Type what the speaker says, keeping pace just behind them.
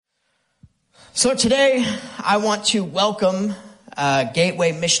So today I want to welcome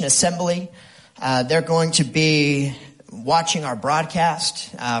Gateway Mission Assembly. They're going to be watching our broadcast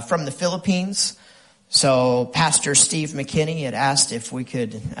from the Philippines. So Pastor Steve McKinney had asked if we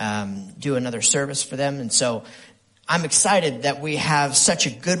could do another service for them. And so I'm excited that we have such a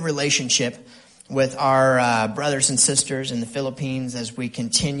good relationship with our brothers and sisters in the Philippines as we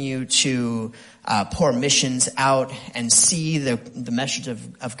continue to pour missions out and see the message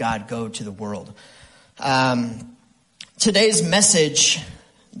of God go to the world. Today's message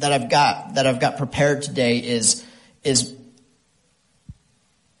that I've got prepared today is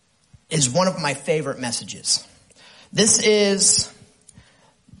one of my favorite messages. This is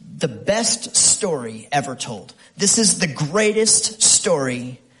the best story ever told. This is the greatest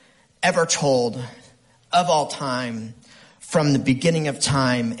story ever told of all time, from the beginning of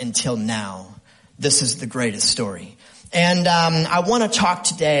time until now. This is the greatest story. And I want to talk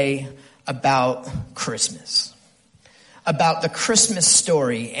today about Christmas, about the Christmas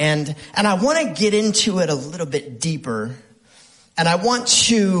story. And I want to get into it a little bit deeper. And I want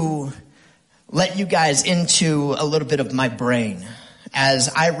to let you guys into a little bit of my brain as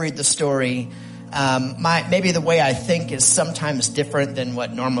I read the story. Maybe the way I think is sometimes different than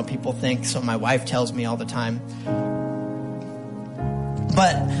what normal people think. So my wife tells me all the time.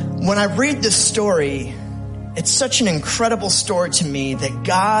 But when I read this story, it's such an incredible story to me that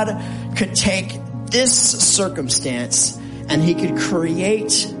God could take this circumstance and he could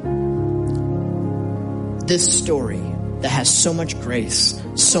create this story that has so much grace,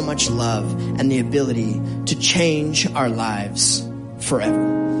 so much love, and the ability to change our lives forever.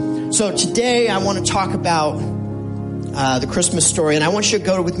 So today I want to talk about the Christmas story, and I want you to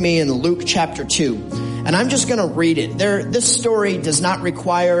go with me in Luke chapter 2. And I'm just going to read it. This story does not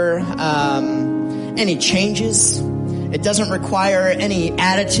require any changes. It doesn't require any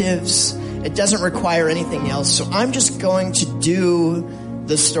additives. It doesn't require anything else. So I'm just going to do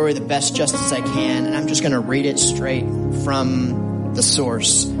the story the best justice I can, and I'm just going to read it straight from the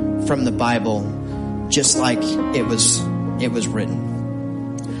source, from the Bible, just like it was written.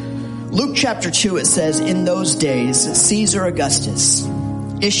 Luke chapter 2, it says, "In those days, Caesar Augustus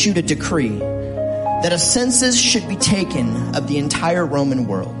issued a decree that a census should be taken of the entire Roman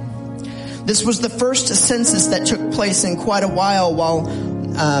world. This was the first census that took place in quite a while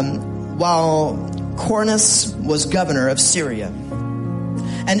Quirinius was governor of Syria.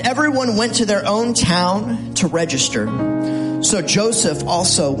 And everyone went to their own town to register. So Joseph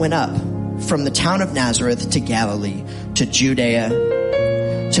also went up from the town of Nazareth to Galilee, to Judea,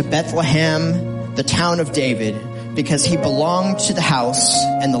 to Bethlehem, the town of David, because he belonged to the house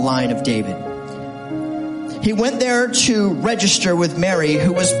and the line of David. He went there to register with Mary,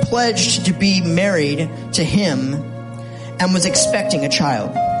 who was pledged to be married to him and was expecting a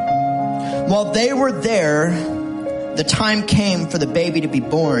child. While they were there, the time came for the baby to be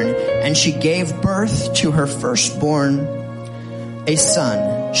born, and she gave birth to her firstborn, a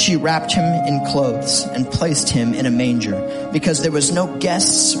son. She wrapped him in clothes and placed him in a manger because there was no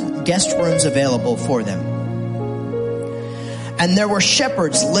guest rooms available for them. And there were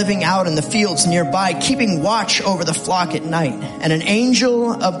shepherds living out in the fields nearby, keeping watch over the flock at night. And an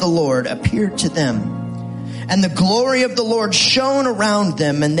angel of the Lord appeared to them. And the glory of the Lord shone around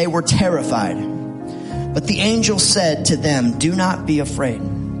them, and they were terrified. But the angel said to them, "Do not be afraid.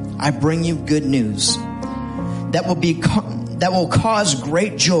 I bring you good news that will cause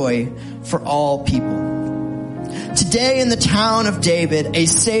great joy for all people. Today in the town of David, a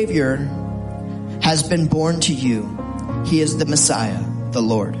Savior has been born to you. He is the Messiah, the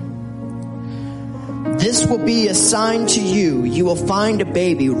Lord. This will be a sign to you. You will find a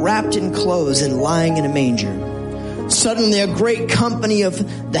baby wrapped in clothes and lying in a manger." Suddenly a great company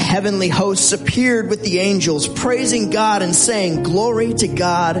of the heavenly hosts appeared with the angels, praising God and saying, "Glory to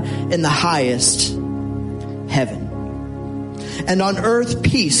God in the highest heaven, and on earth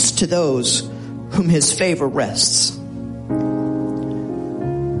peace to those whom his favor rests."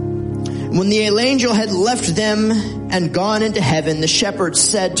 When the angel had left them and gone into heaven, the shepherds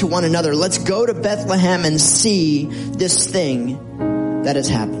said to one another, "Let's go to Bethlehem and see this thing that has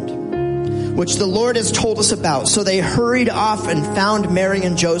happened, which the Lord has told us about." So they hurried off and found Mary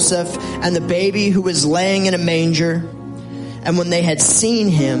and Joseph and the baby who was laying in a manger. And when they had seen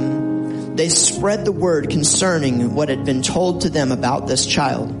him, they spread the word concerning what had been told to them about this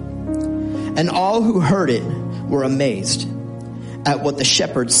child. And all who heard it were amazed at what the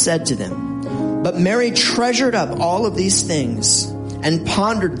shepherds said to them. But Mary treasured up all of these things and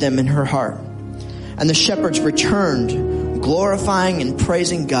pondered them in her heart. And the shepherds returned, glorifying and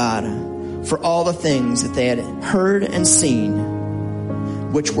praising God for all the things that they had heard and seen,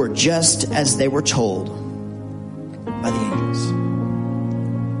 which were just as they were told by the angels.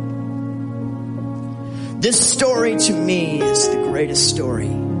 This story to me is the greatest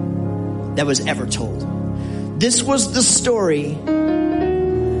story that was ever told. This was the story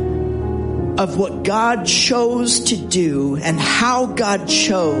of what God chose to do and how God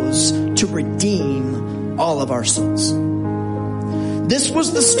chose to redeem all of our souls. This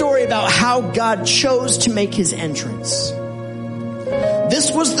was the story about how God chose to make his entrance.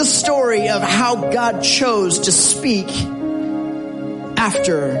 This was the story of how God chose to speak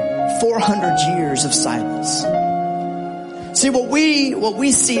after 400 years of silence. See, what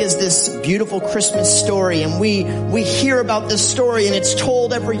we see is this beautiful Christmas story, and we hear about this story, and it's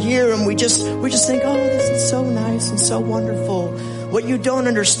told every year, and we just think, oh, this is so nice and so wonderful. What you don't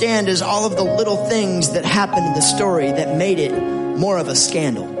understand is all of the little things that happened in the story that made it more of a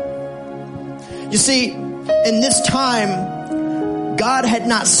scandal. You see, in this time, God had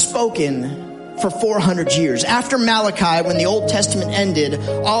not spoken for 400 years. After Malachi, when the Old Testament ended,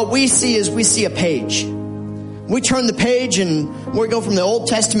 all we see is a page. We turn the page and we go from the Old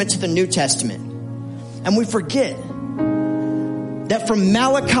Testament to the New Testament. And we forget that from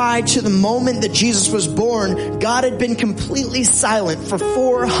Malachi to the moment that Jesus was born, God had been completely silent for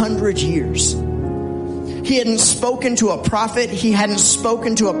 400 years. He hadn't spoken to a prophet. He hadn't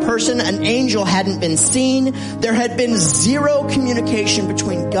spoken to a person. An angel hadn't been seen. There had been zero communication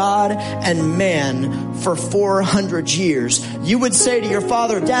between God and man for 400 years. You would say to your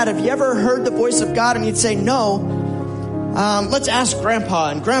father, Dad, have you ever heard the voice of God? And you'd say, no. Let's ask Grandpa.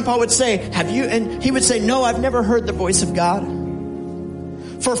 And Grandpa would say, have you? And he would say, no, I've never heard the voice of God.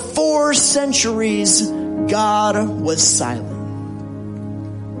 For 4 centuries, God was silent.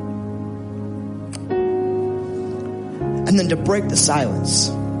 And then to break the silence,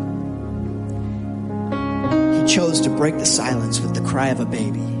 he chose to break the silence with the cry of a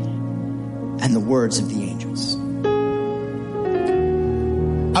baby and the words of the angels.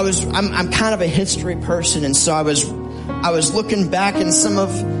 I'm kind of a history person, and so I was looking back in some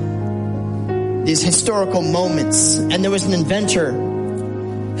of these historical moments, and there was an inventor.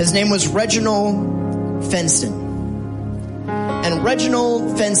 His name was Reginald Fenton. And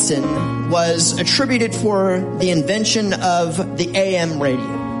Reginald Fenton was attributed for the invention of the AM radio.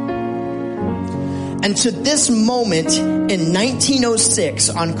 And to this moment in 1906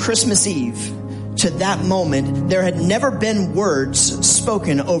 on Christmas Eve, to that moment, there had never been words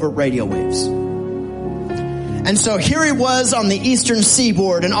spoken over radio waves. And so here he was on the eastern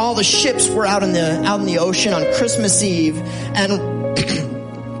seaboard, and all the ships were out in the ocean on Christmas Eve, and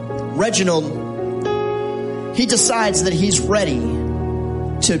Reginald, he decides that he's ready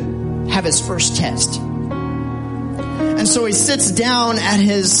to have his first test. And so he sits down at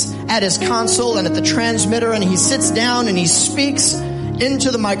his console and at the transmitter, and he sits down and he speaks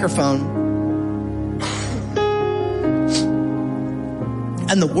into the microphone.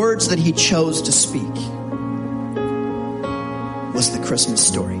 And the words that he chose to speak was the Christmas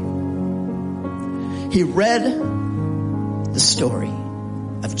story. He read the story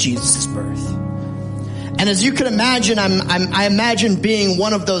of Jesus' birth. And as you can imagine, I imagine being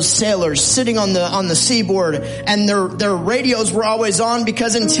one of those sailors sitting on the seaboard, and their radios were always on,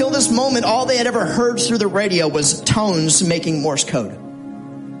 because until this moment, all they had ever heard through the radio was tones making Morse code.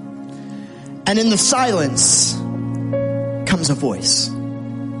 And in the silence comes a voice.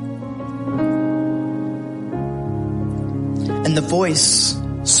 And the voice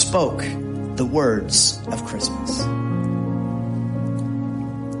spoke the words of Christmas.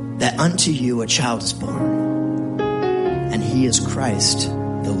 That unto you a child is born, and he is Christ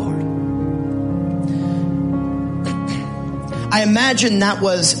the Lord. I imagine that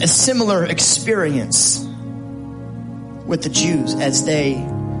was a similar experience with the Jews as they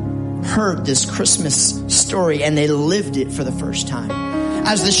heard this Christmas story and they lived it for the first time.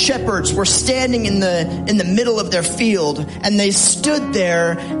 As the shepherds were standing in the middle of their field, and they stood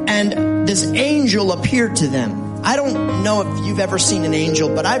there, and this angel appeared to them. I don't know if you've ever seen an angel,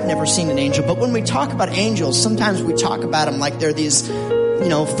 but I've never seen an angel. But when we talk about angels, sometimes we talk about them like they're these,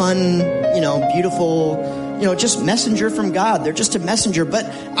 fun, beautiful, just messenger from God. They're just a messenger. But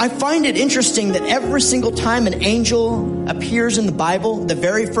I find it interesting that every single time an angel appears in the Bible, the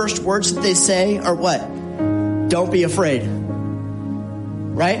very first words that they say are what? Don't be afraid.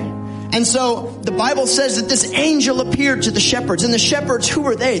 Right? And so the Bible says that this angel appeared to the shepherds. And the shepherds, who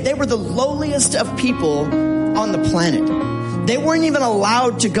were they? They were the lowliest of people on the planet. They weren't even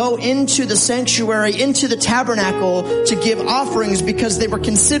allowed to go into the sanctuary, into the tabernacle to give offerings, because they were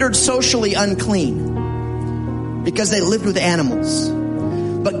considered socially unclean, because they lived with animals.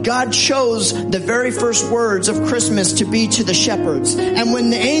 But God chose the very first words of Christmas to be to the shepherds. And when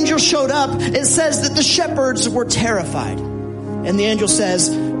the angel showed up, it says that the shepherds were terrified. And the angel says,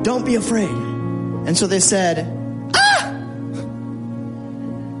 don't be afraid. And so they said, ah!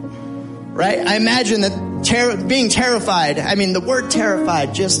 Right? I imagine that being terrified, the word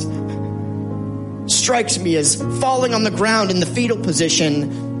terrified just strikes me as falling on the ground in the fetal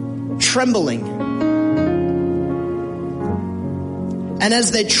position, trembling. And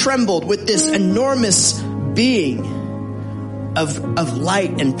as they trembled with this enormous being of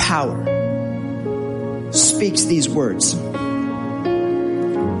light and power, speaks these words.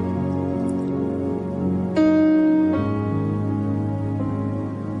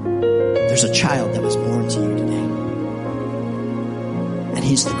 There's a child that was born to you today. And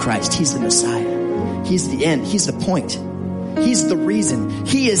he's the Christ. He's the Messiah. He's the end. He's the point. He's the reason.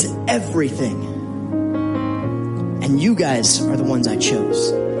 He is everything. And you guys are the ones I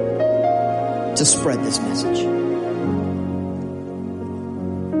chose to spread this message.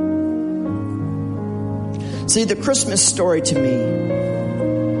 See, the Christmas story to me,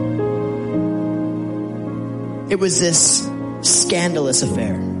 it was this scandalous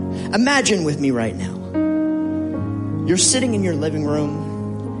affair. Imagine with me right now. You're sitting in your living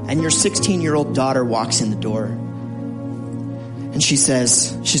room and your 16-year-old daughter walks in the door. And she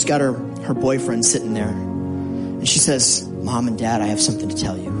says, she's got her boyfriend sitting there. And she says, Mom and Dad, I have something to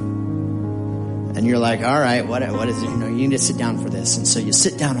tell you. And you're like, all right, what is it? You need to sit down for this. And so you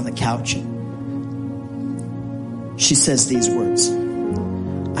sit down on the couch and she says these words,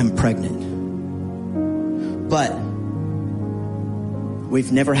 I'm pregnant. But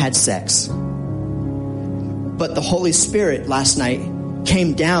we've never had sex. But the Holy Spirit last night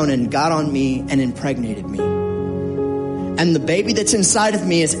came down and got on me and impregnated me. And the baby that's inside of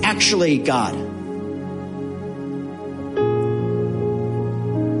me is actually God.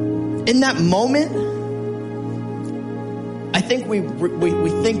 In that moment, I think we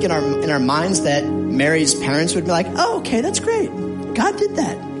think in our minds that Mary's parents would be like, oh, okay, that's great. God did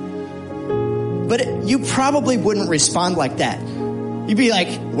that. But you probably wouldn't respond like that. You'd be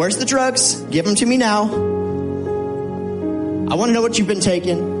like, where's the drugs? Give them to me now. I want to know what you've been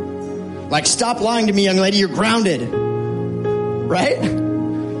taking. Like, stop lying to me, young lady. You're grounded. Right?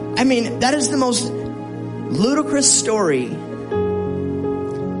 That is the most ludicrous story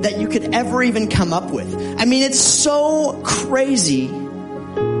that you could ever even come up with. It's so crazy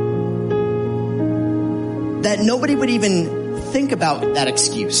that nobody would even think about that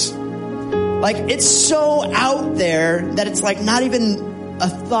excuse. Like, it's so out there that it's like not even a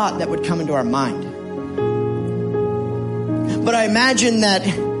thought that would come into our mind. But I imagine that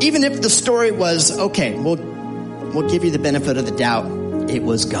even if the story was, okay, we'll give you the benefit of the doubt, it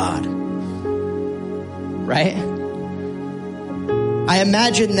was God. Right? I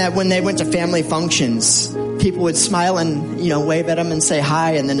imagine that when they went to family functions, people would smile and, wave at them and say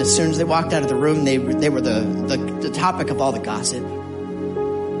hi. And then as soon as they walked out of the room, they were the topic of all the gossip.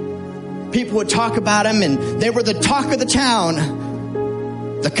 People would talk about them and they were the talk of the town.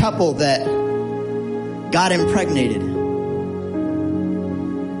 The couple that got impregnated.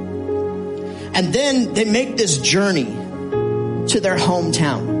 And then they make this journey to their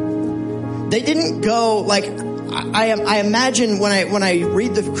hometown. They didn't go I imagine when I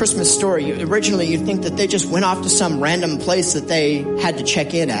read the Christmas story, originally you think that they just went off to some random place that they had to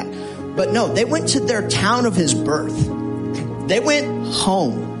check in at. But no, they went to their town of his birth. They went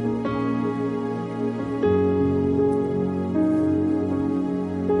home.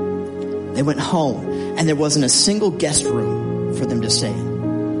 They went home, and there wasn't a single guest room for them to stay in.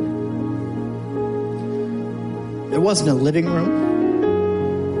 There wasn't a living room.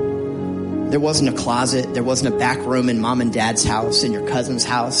 There wasn't a closet. There wasn't a back room in mom and dad's house, in your cousin's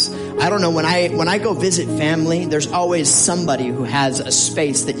house. I don't know, when I go visit family, there's always somebody who has a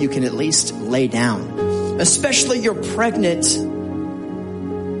space that you can at least lay down. Especially you're pregnant.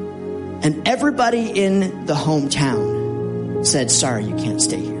 And everybody in the hometown said, sorry, you can't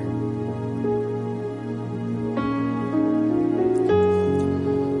stay here.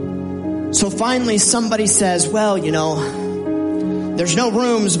 So finally somebody says, well, there's no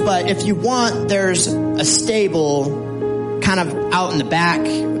rooms, but if you want, there's a stable kind of out in the back,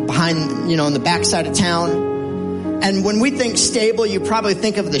 behind, in the backside of town. And when we think stable, you probably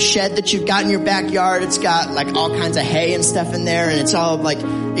think of the shed that you've got in your backyard. It's got like all kinds of hay and stuff in there, and it's all like,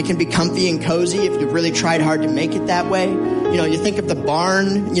 it can be comfy and cozy if you really tried hard to make it that way. You think of the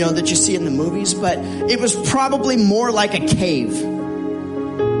barn, that you see in the movies, but it was probably more like a cave.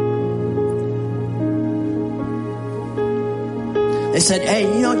 They said, hey,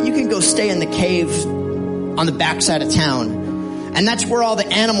 you can go stay in the cave on the backside of town. And that's where all the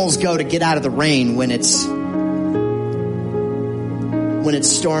animals go to get out of the rain when it's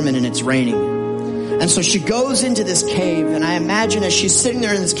storming and it's raining. And so she goes into this cave, and I imagine as she's sitting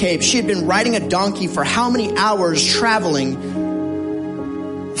there in this cave, she had been riding a donkey for how many hours traveling,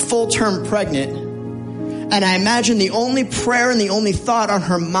 full-term pregnant. And I imagine the only prayer and the only thought on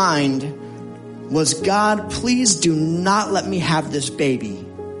her mind was, God, please do not let me have this baby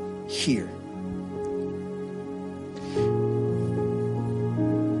here.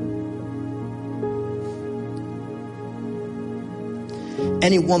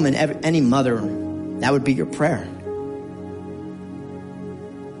 Any woman, any mother, that would be your prayer.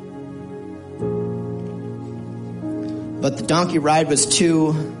 But the donkey ride was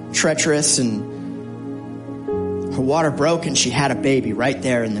too treacherous, and her water broke, and she had a baby right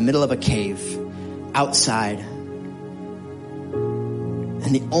there in the middle of a cave outside.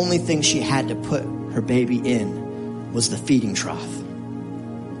 And the only thing she had to put her baby in was the feeding trough.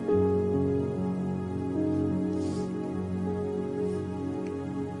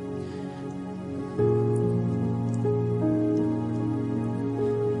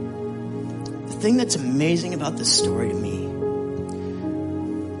 The thing that's amazing about this story to me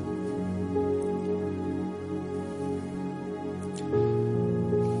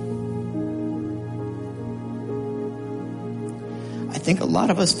I think a lot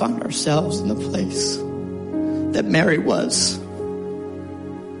of us find ourselves in the place that Mary was.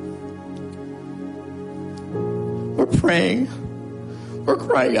 We're praying. We're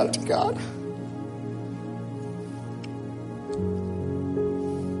crying out to God.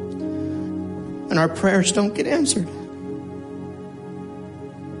 And our prayers don't get answered.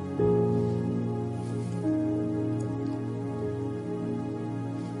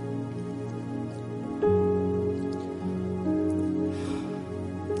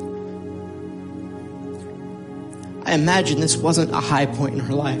 I imagine this wasn't a high point in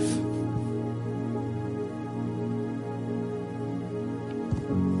her life.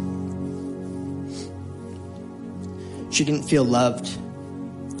 She didn't feel loved.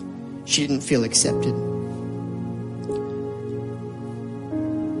 She didn't feel accepted.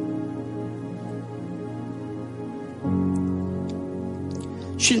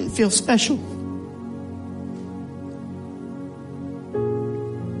 She didn't feel special.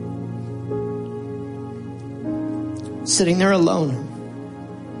 Sitting there alone,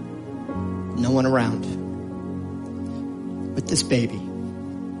 no one around, with this baby.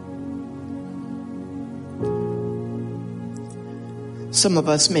 Some of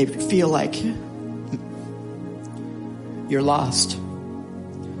us may feel like you're lost.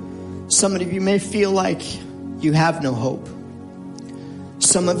 Some of you may feel like you have no hope.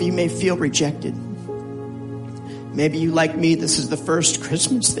 Some of you may feel rejected. Maybe you, like me, this is the first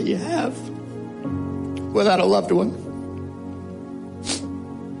Christmas that you have without a loved one.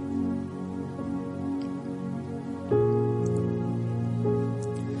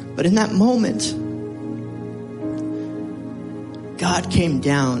 But in that moment, God came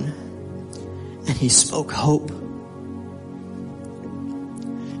down and he spoke hope.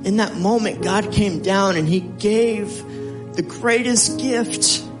 In that moment, God came down and he gave the greatest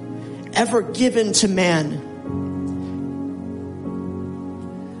gift ever given to man.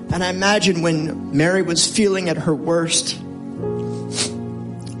 And I imagine when Mary was feeling at her worst,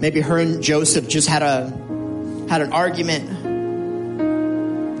 maybe her and Joseph just had an argument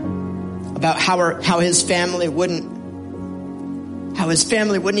about how his family wouldn't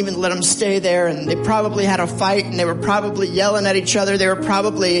even let him stay there, and they probably had a fight, and they were probably yelling at each other. They were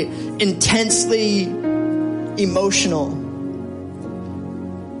probably intensely emotional,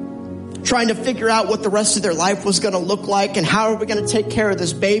 trying to figure out what the rest of their life was going to look like, and how are we going to take care of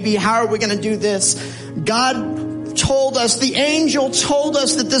this baby? How are we going to do this? God told us, the angel told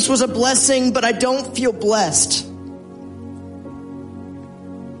us that this was a blessing, but I don't feel blessed.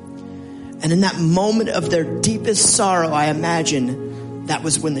 And in that moment of their deepest sorrow, I imagine that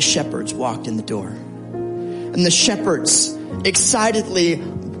was when the shepherds walked in the door. And the shepherds excitedly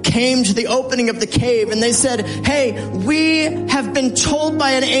came to the opening of the cave and they said, hey, we have been told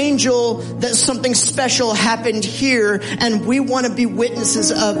by an angel that something special happened here, and we want to be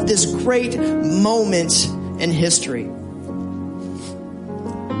witnesses of this great moment in history.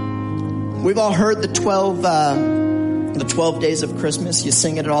 We've all heard the 12 days of Christmas. You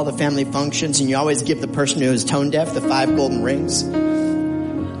sing it at all the family functions, and you always give the person who is tone deaf the 5 golden rings.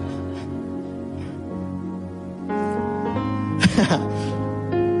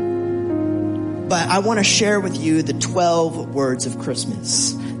 But I want to share with you the 12 words of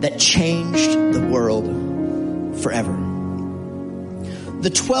Christmas that changed the world forever. The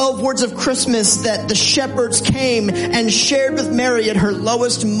 12 words of Christmas that the shepherds came and shared with Mary at her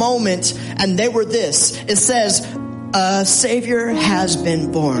lowest moment, and they were this. It says, a Savior has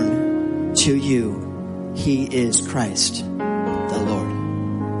been born to you. He is Christ, the Lord.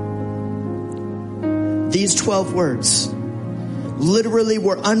 These 12 words literally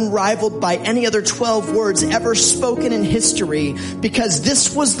were unrivaled by any other 12 words ever spoken in history, because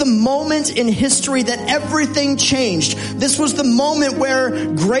this was the moment in history that everything changed. This was the moment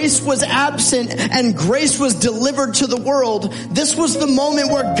where grace was absent and grace was delivered to the world. This was the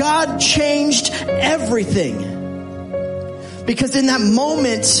moment where God changed everything. Because in that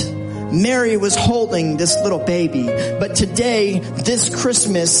moment, Mary was holding this little baby. But today, this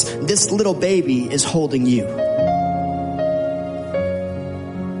Christmas, this little baby is holding you.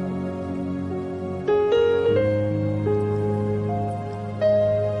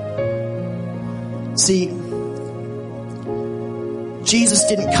 See, Jesus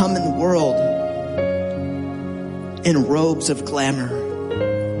didn't come in the world in robes of glamour,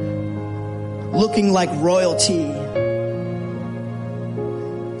 looking like royalty,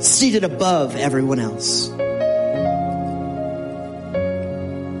 seated above everyone else.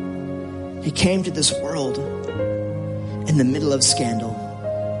 He came to this world in the middle of scandal,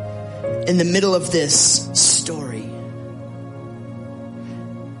 in the middle of this story.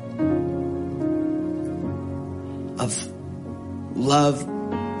 Of love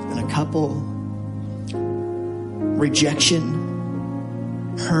and a couple,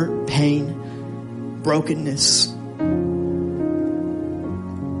 rejection, hurt, pain, brokenness.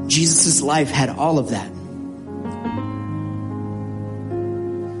 Jesus' life had all of that.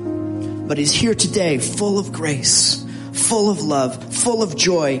 But he's here today full of grace, full of love, full of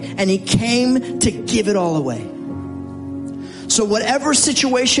joy, and he came to give it all away. So whatever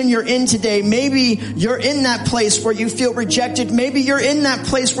situation you're in today, maybe you're in that place where you feel rejected. Maybe you're in that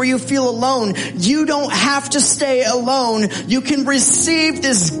place where you feel alone. You don't have to stay alone. You can receive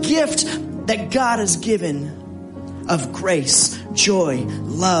this gift that God has given of grace, joy,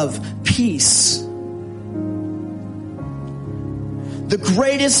 love, peace. The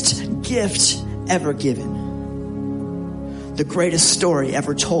greatest gift ever given. The greatest story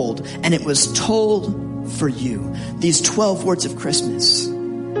ever told. And it was told for you. These 12 words of Christmas,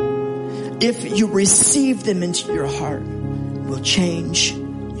 if you receive them into your heart, will change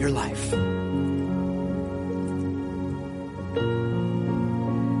your life.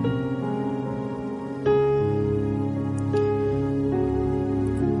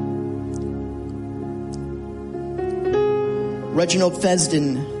 Reginald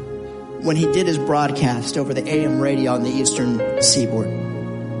Fessden, when he did his broadcast over the AM radio on the Eastern Seaboard,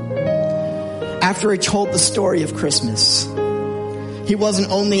 after he told the story of Christmas, he wasn't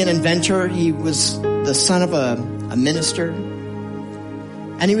only an inventor, he was the son of a minister,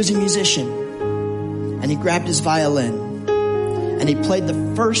 and he was a musician. And he grabbed his violin and he played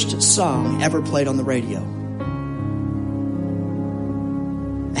the first song ever played on the radio.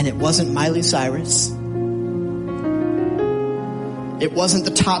 And it wasn't Miley Cyrus. It wasn't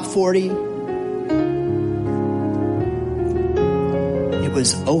the top 40. It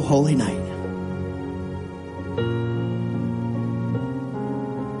was Oh Holy Night.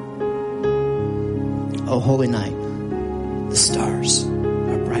 Oh holy night, the stars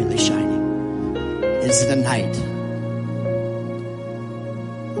are brightly shining. It is the night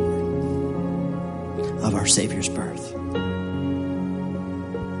of our Savior's birth.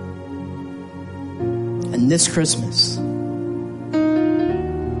 And this Christmas,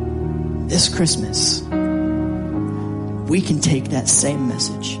 we can take that same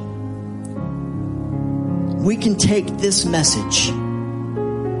message. We can take this message,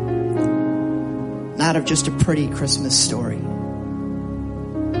 not of just a pretty Christmas story,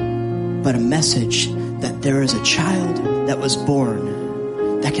 but a message that there is a child that was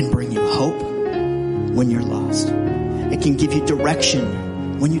born that can bring you hope when you're lost. It can give you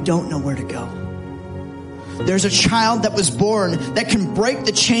direction when you don't know where to go. There's a child that was born that can break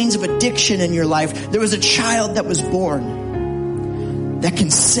the chains of addiction in your life. There was a child that was born that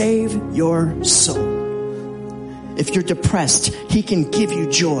can save your soul. If you're depressed, he can give you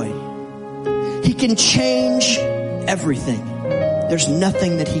joy. He can change everything. There's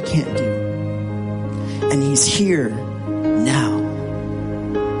nothing that he can't do. And he's here now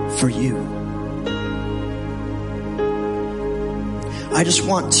for you. I just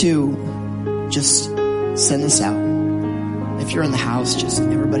want to send this out. If you're in the house, just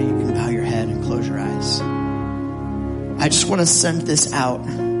everybody, you can bow your head and close your eyes. I just want to send this out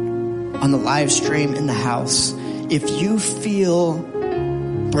on the live stream in the house. If you feel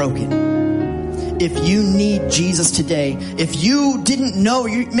broken, if you need Jesus today, if you didn't know,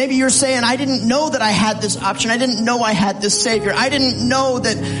 maybe you're saying, I didn't know that I had this option. I didn't know I had this Savior. I didn't know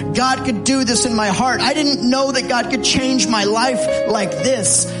that God could do this in my heart. I didn't know that God could change my life like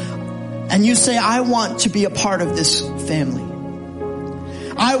this. And you say, I want to be a part of this family.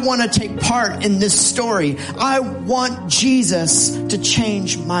 I want to take part in this story. I want Jesus to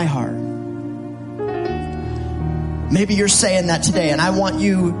change my heart. Maybe you're saying that today, and I want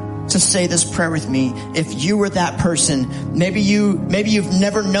you to say this prayer with me. If you were that person, maybe you've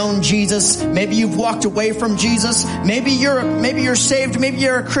never known Jesus, maybe you've walked away from Jesus, maybe you're saved, maybe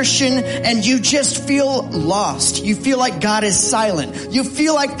you're a Christian and you just feel lost. You feel like God is silent. You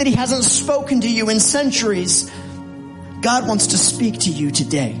feel like that He hasn't spoken to you in centuries. God wants to speak to you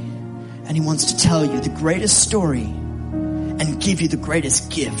today, and He wants to tell you the greatest story and give you the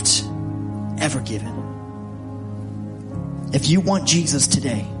greatest gift ever given. If you want Jesus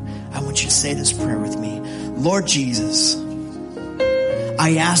today, I want you to say this prayer with me. Lord Jesus,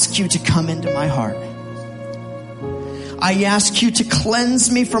 I ask you to come into my heart. I ask you to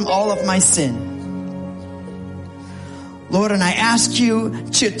cleanse me from all of my sin. Lord, and I ask you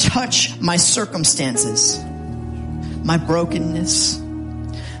to touch my circumstances, my brokenness,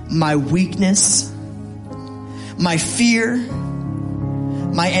 my weakness, my fear,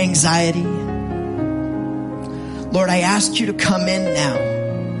 my anxiety. Lord, I ask you to come in now.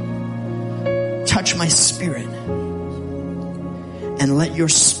 Touch my spirit and let your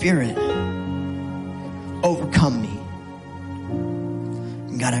spirit overcome me.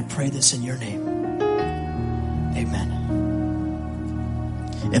 And God, I pray this in your name. Amen.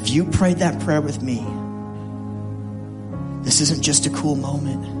 If you prayed that prayer with me, this isn't just a cool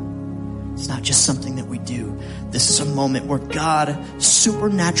moment. It's not just something that we do. This is a moment where God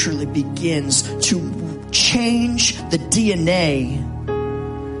supernaturally begins to change the DNA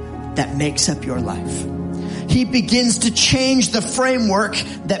that makes up your life. He begins to change the framework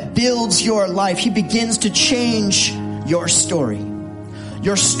that builds your life. He begins to change your story.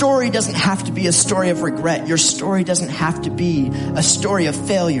 Your story doesn't have to be a story of regret. Your story doesn't have to be a story of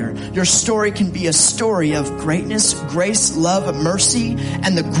failure. Your story can be a story of greatness, grace, love, mercy,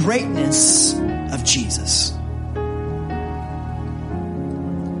 and the greatness of Jesus.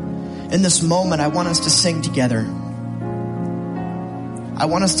 In this moment, I want us to sing together. I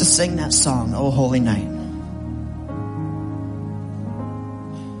want us to sing that song, O Holy Night.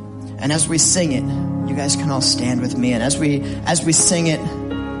 And as we sing it, you guys can all stand with me. And as we sing it,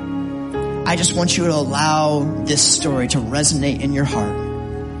 I just want you to allow this story to resonate in your heart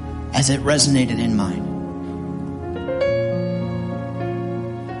as it resonated in mine.